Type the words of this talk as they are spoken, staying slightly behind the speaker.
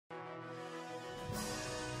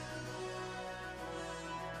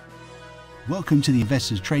Welcome to the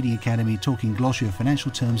Investors Trading Academy, talking glossary of financial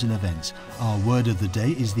terms and events. Our word of the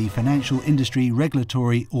day is the Financial Industry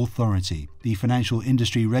Regulatory Authority. The Financial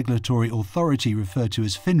Industry Regulatory Authority, referred to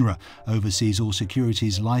as FINRA, oversees all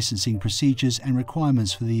securities licensing procedures and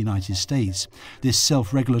requirements for the United States. This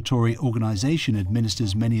self-regulatory organization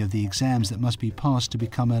administers many of the exams that must be passed to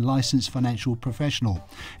become a licensed financial professional.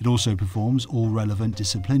 It also performs all relevant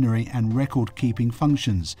disciplinary and record-keeping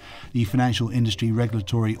functions. The Financial Industry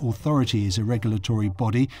Regulatory Authority is a regulatory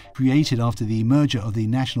body created after the merger of the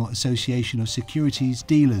National Association of Securities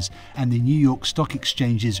Dealers and the New York Stock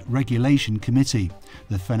Exchange's Regulation Committee.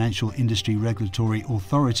 The Financial Industry Regulatory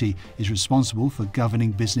Authority is responsible for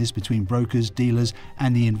governing business between brokers, dealers,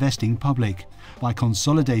 and the investing public. By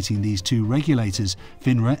consolidating these two regulators,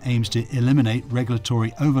 FINRA aims to eliminate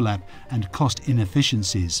regulatory overlap and cost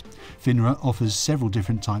inefficiencies. FINRA offers several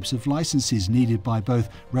different types of licenses needed by both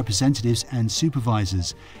representatives and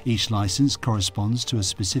supervisors. Each license corresponds to a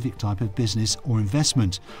specific type of business or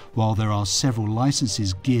investment. While there are several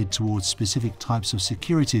licenses geared towards specific types of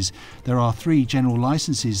securities, there are 3 general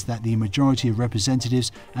licenses that the majority of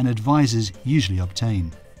representatives and advisors usually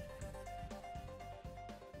obtain.